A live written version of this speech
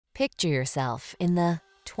Picture yourself in the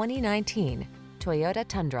 2019 Toyota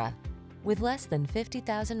Tundra. With less than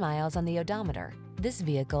 50,000 miles on the odometer, this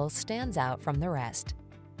vehicle stands out from the rest.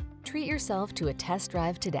 Treat yourself to a test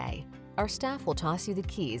drive today. Our staff will toss you the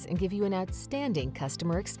keys and give you an outstanding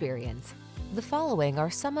customer experience. The following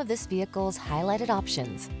are some of this vehicle's highlighted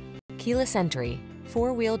options: keyless entry,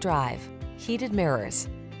 four-wheel drive, heated mirrors,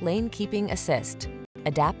 lane keeping assist,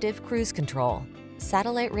 adaptive cruise control,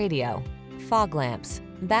 satellite radio, fog lamps,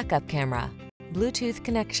 backup camera, Bluetooth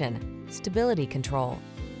connection, stability control.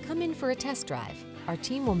 Come in for a test drive. Our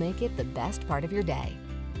team will make it the best part of your day.